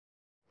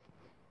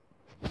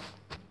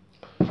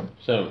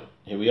So,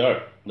 here we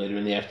are, later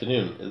in the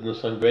afternoon. Isn't the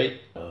sun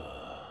great?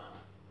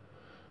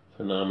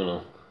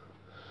 Phenomenal.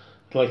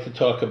 I'd like to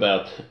talk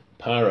about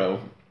Paro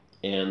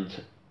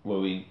and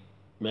what we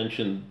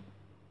mentioned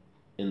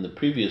in the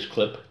previous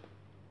clip,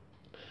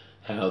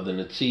 how the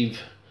Netziv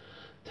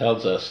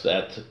tells us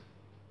that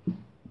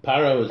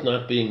Paro is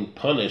not being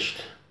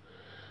punished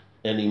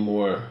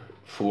anymore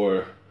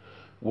for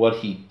what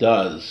he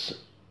does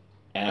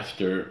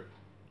after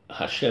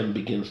Hashem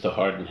begins to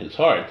harden his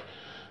heart,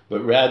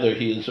 but rather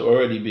he is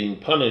already being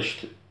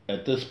punished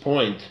at this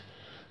point,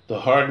 the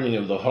hardening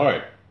of the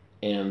heart,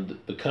 and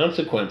the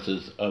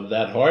consequences of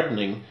that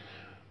hardening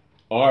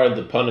are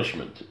the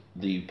punishment.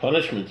 The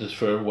punishment is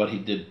for what he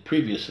did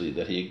previously,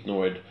 that he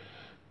ignored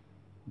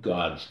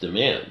God's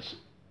demands.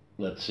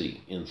 Let's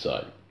see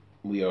inside.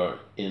 We are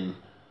in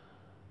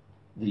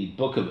the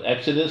book of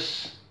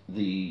Exodus.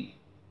 The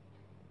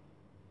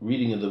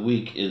reading of the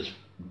week is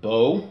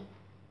Bo,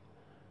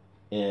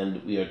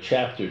 and we are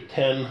chapter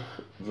 10,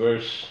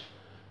 verse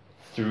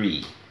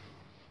 3.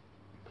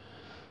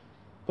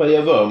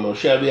 Vayavo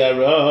Moshe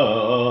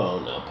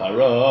v'Aaron el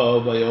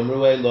Paro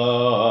vayomru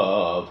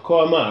elav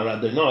כה אמר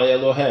Adonai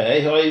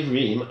Elohei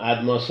ha'ivrim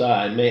ad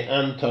Mosai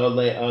me'anta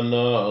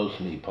le'anos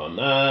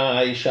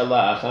miponai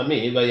shalach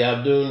ami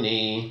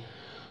vayavduni.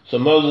 So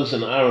Moses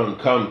and Aaron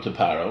come to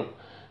Paro,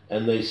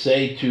 and they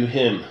say to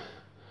him,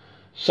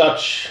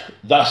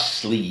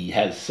 thusly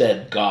has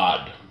said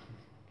God,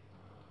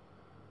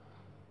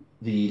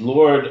 the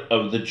Lord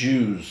of the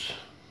Jews,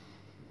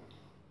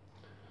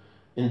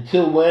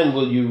 until when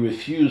will you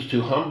refuse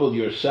to humble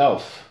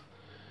yourself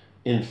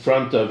in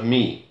front of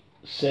me?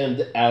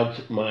 Send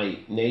out my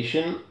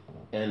nation,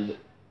 and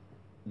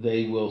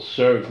they will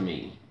serve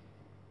me.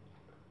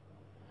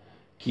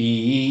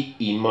 Ki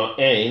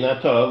ima'ein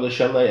ata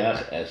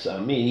l'shaleach es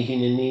ami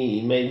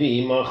hineni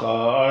mevi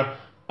machar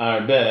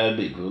arbe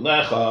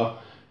bigulecha.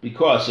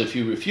 Because if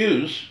you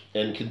refuse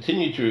and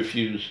continue to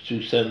refuse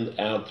to send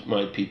out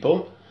my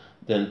people,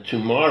 then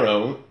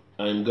tomorrow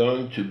I'm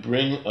going to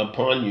bring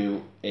upon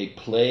you a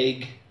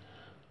plague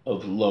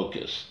of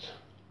locusts.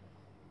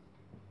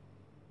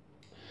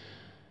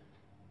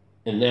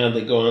 And now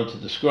they go on to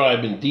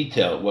describe in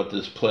detail what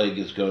this plague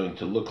is going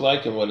to look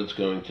like and what it's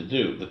going to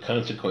do, the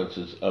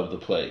consequences of the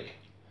plague.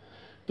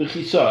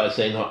 B'chisa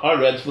esein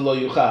ha'aretz v'lo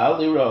yuchal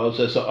liros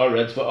es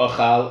ha'aretz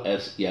v'ochal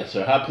es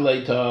yeser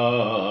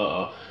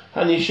ha'pleita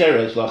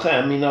hanisheres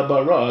lachem min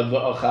ha'barad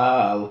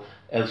v'ochal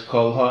es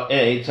kol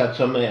ha'etz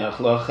hatzomeach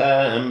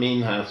lachem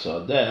min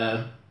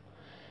hasadeh.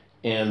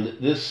 And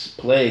this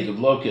plague of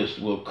locusts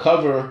will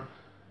cover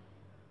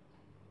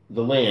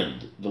the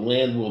land. The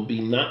land will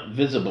be not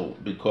visible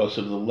because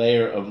of the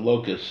layer of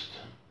locust.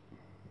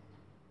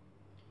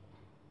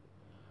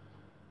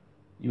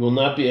 You will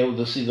not be able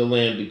to see the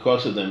land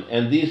because of them.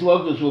 And these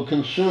locusts will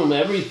consume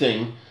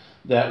everything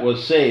that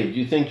was saved.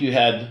 You think you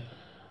had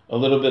a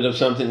little bit of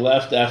something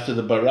left after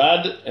the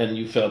barad and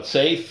you felt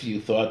safe,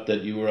 you thought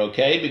that you were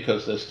okay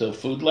because there's still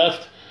food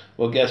left.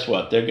 Well, guess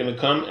what? They're going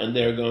to come and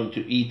they're going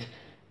to eat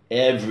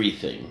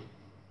everything.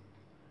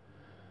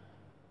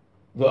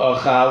 And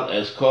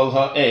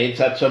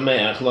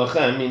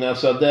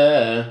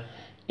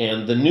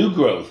the new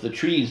growth, the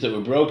trees that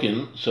were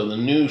broken, so the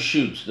new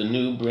shoots, the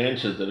new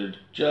branches that are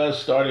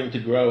just starting to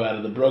grow out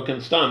of the broken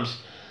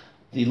stumps,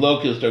 the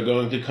locusts are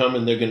going to come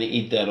and they're going to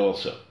eat that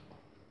also.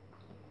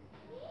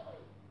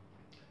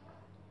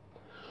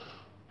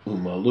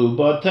 Umalu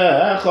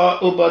batecha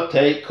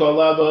ubatei kol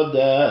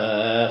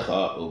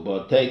avodecha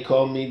ubatei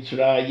kol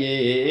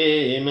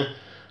mitzrayim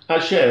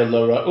asher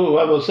lo ra'u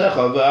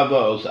avosecha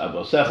ve'avos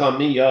avosecha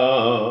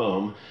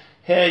miyom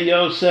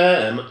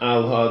heyosem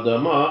al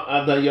hadama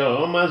ad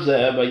hayom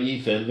hazeh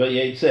vayifen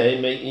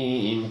vayetzei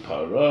me'im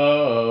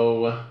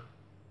paro.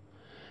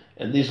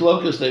 And these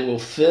locusts, they will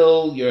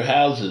fill your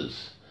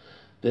houses.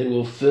 They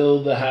will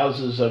fill the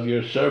houses of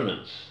your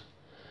servants.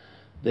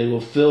 They will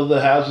fill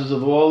the houses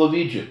of all of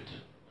Egypt.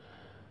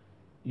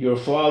 Your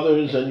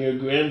fathers and your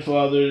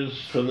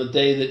grandfathers from the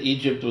day that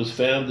Egypt was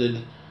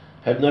founded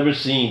have never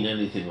seen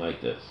anything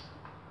like this.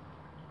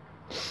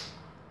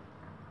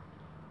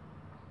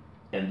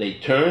 And they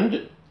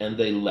turned and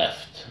they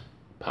left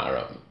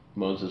Paro,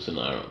 Moses and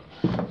Aaron.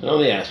 So let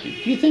me ask you,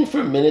 do you think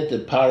for a minute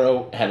that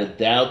Paro had a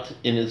doubt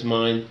in his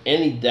mind,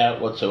 any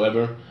doubt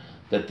whatsoever,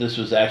 that this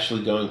was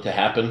actually going to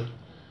happen?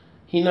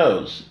 He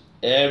knows.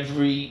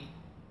 Every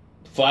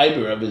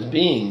fiber of his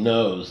being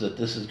knows that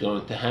this is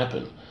going to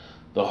happen.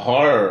 The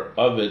horror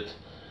of it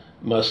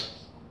must,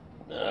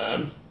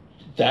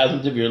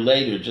 thousands of years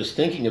later, just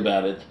thinking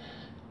about it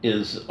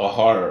is a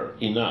horror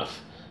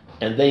enough.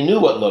 And they knew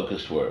what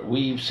locusts were.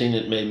 We've seen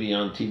it maybe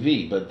on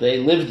TV, but they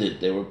lived it.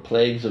 There were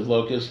plagues of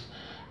locusts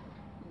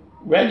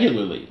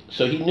regularly.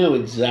 So he knew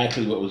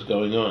exactly what was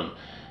going on.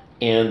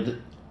 And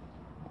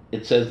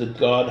it says that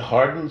God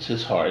hardens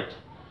his heart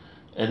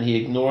and he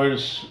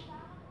ignores,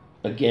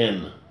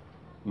 again,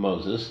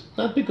 Moses,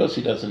 not because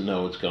he doesn't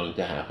know what's going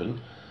to happen,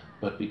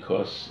 but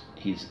because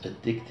he's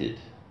addicted.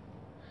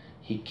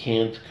 He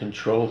can't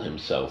control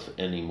himself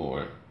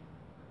anymore.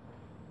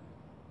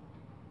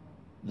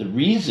 The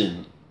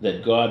reason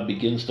that God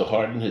begins to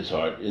harden his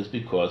heart is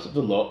because of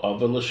the law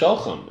of a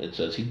l'shalcham. It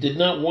says he did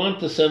not want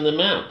to send them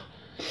out.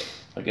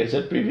 Like I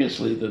said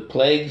previously, the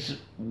plagues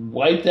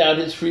wiped out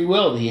his free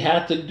will. He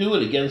had to do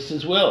it against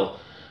his will.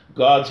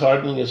 God's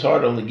hardening his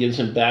heart only gives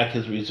him back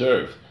his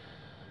reserve.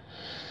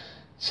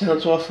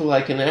 Sounds awful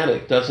like an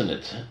addict, doesn't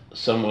it?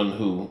 Someone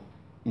who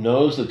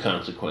knows the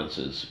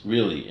consequences,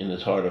 really, in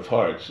his heart of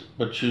hearts,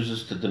 but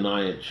chooses to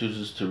deny it,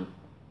 chooses to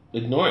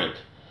ignore it,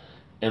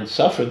 and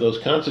suffer those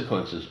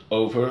consequences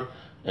over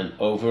and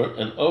over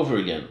and over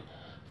again.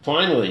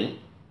 Finally,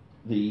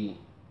 the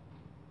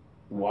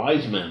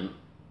wise men,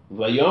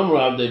 Vayom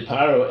Rav de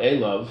Paro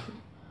Elav,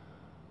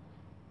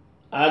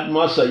 Ad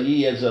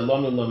Masayi ez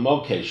alonu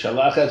lamoke,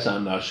 Shalach es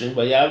anashim,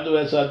 Vayavdu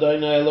es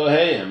Adonai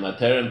Eloheim,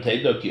 Aterem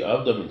Tedo ki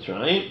avdo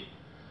Mitzrayim.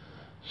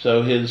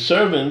 So his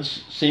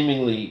servants,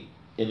 seemingly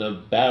in a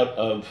bout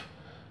of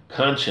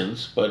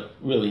conscience, but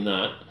really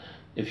not,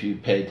 if you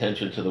pay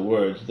attention to the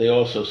words, they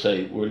also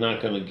say, we're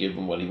not going to give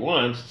him what he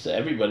wants. It's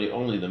everybody,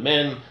 only the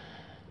men,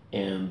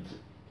 and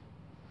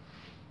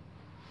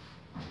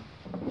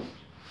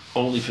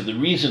only for the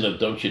reason of,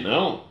 don't you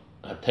know,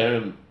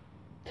 Aterem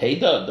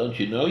Teda, don't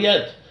you know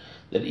yet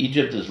that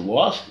Egypt is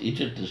lost,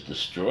 Egypt is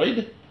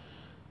destroyed?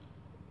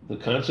 The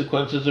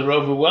consequences are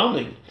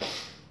overwhelming.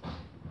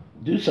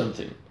 Do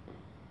something.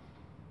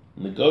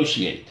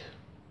 Negotiate.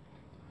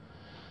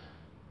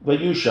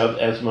 Vayushav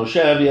es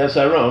Moshe v'es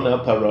Aaron el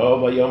Paro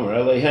vayomer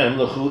eleihem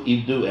l'chu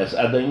ivdu es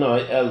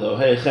Adonai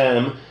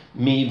Elohechem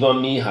mi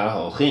v'mi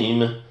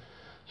ha'holchim.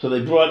 So they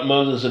brought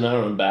Moses and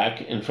Aaron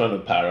back in front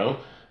of Paro,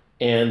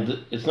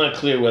 and it's not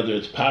clear whether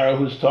it's Paro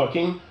who's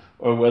talking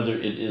or whether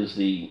it is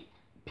the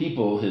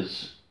people,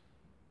 his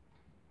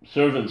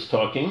servants,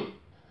 talking.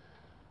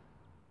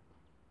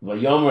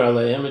 Vayomer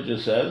eleihem, it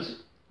just says,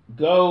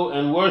 go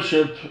and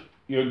worship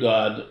your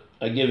God.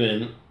 I give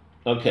in.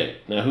 Okay,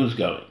 now who's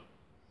going?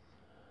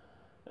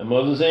 And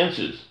Moses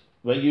answers,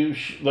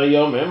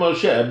 Vayomer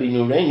Moshe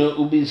binureinu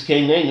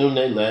ubizkeinenu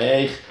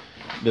nelech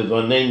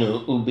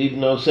bevonenu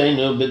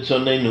ubivnosenu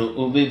bitzonenu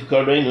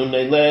ubivkorenu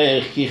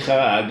nelech ki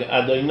chag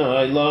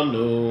Adonai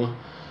lanu.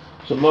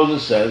 So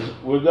Moses says,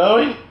 we're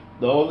going.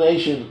 The whole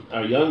nation,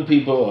 our young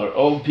people, our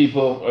old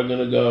people are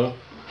going to go.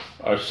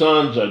 Our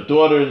sons, our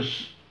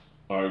daughters,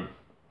 our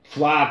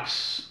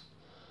flocks,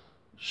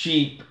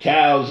 sheep,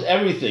 cows,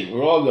 everything.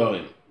 We're all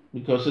going.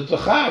 Because it's a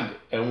chag,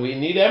 and we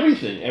need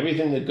everything.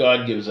 Everything that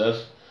God gives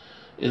us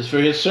is for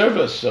his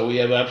service, so we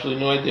have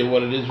absolutely no idea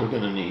what it is we're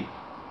going to need.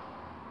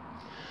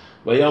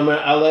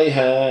 Vayomer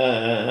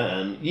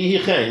aleihem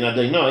yihichen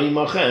Adonai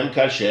imachem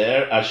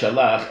kasher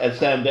ashalach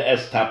etzem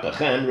ve'es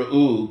tapachem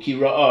re'u ki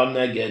ra'ah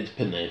neged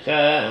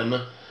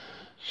penechem.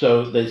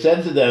 So they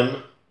said to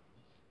them,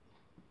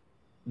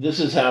 this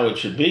is how it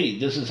should be.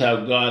 This is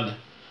how God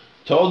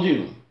told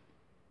you.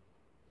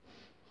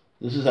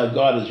 This is how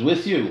God is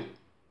with you.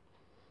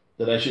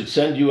 That I should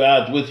send you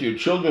out with your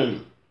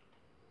children.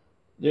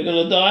 They're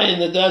going to die in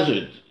the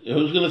desert.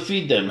 Who's going to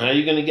feed them? How are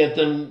you going to get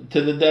them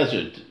to the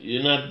desert?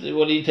 You're not.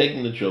 What are you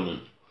taking the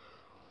children?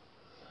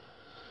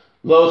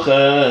 He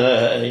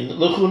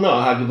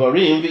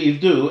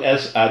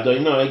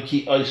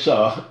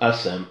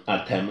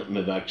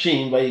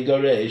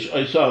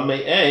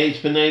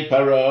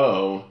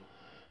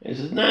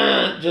says,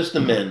 nah, just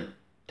the men.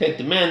 Take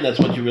the men. That's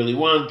what you really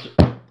want.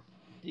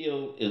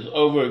 Deal is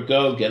over.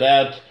 Go, get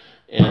out,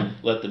 and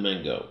let the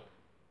men go.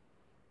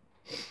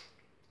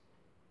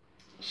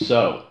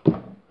 So,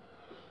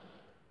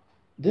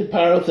 did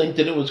Paro think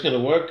that it was going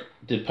to work?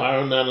 Did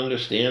Paro not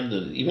understand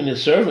that even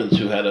his servants,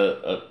 who had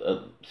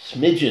a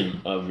smidgen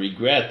of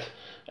regret,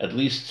 at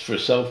least for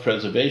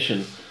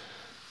self-preservation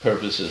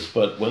purposes,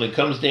 but when it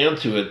comes down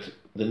to it,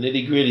 the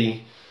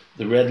nitty-gritty,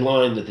 the red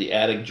line that the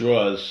addict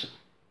draws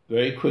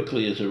very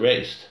quickly is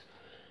erased,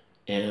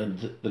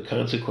 and the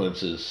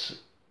consequences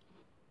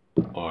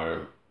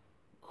are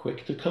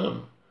quick to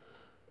come.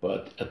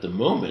 But at the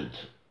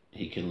moment,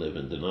 he can live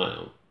in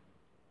denial.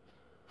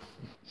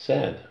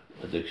 Sad.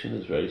 Addiction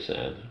is very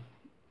sad.